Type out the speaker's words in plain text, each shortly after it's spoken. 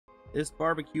This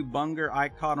barbecue bunger I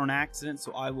caught on accident,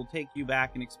 so I will take you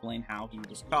back and explain how he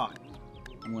was caught.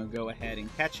 I'm going to go ahead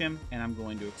and catch him, and I'm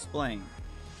going to explain.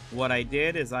 What I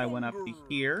did is I went up to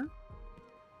here,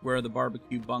 where the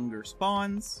barbecue bunger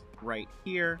spawns, right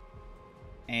here,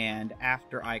 and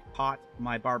after I caught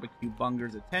my barbecue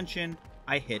bunger's attention,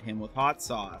 I hit him with hot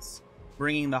sauce.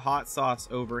 Bringing the hot sauce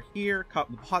over here,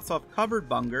 the hot sauce covered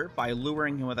bunger by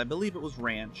luring him with, I believe it was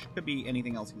ranch, could be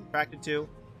anything else he's attracted to.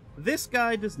 This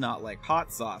guy does not like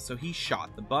hot sauce, so he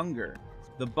shot the bunger.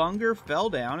 The bunger fell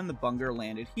down and the bunger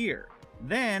landed here.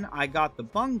 Then I got the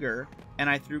bunger and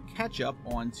I threw ketchup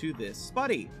onto this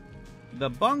spuddy. The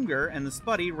bunger and the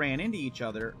spuddy ran into each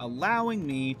other, allowing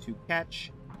me to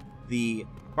catch the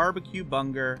barbecue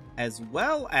bunger as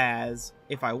well as,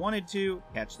 if I wanted to,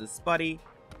 catch the spuddy.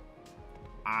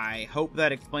 I hope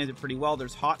that explains it pretty well.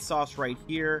 There's hot sauce right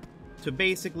here to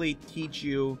basically teach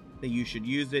you that you should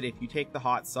use it. If you take the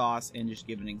hot sauce and just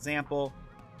give an example,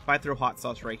 if I throw hot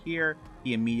sauce right here,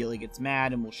 he immediately gets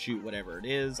mad and will shoot whatever it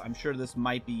is. I'm sure this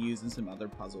might be used in some other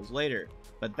puzzles later,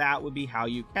 but that would be how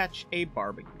you catch a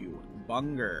barbecue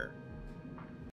bunger.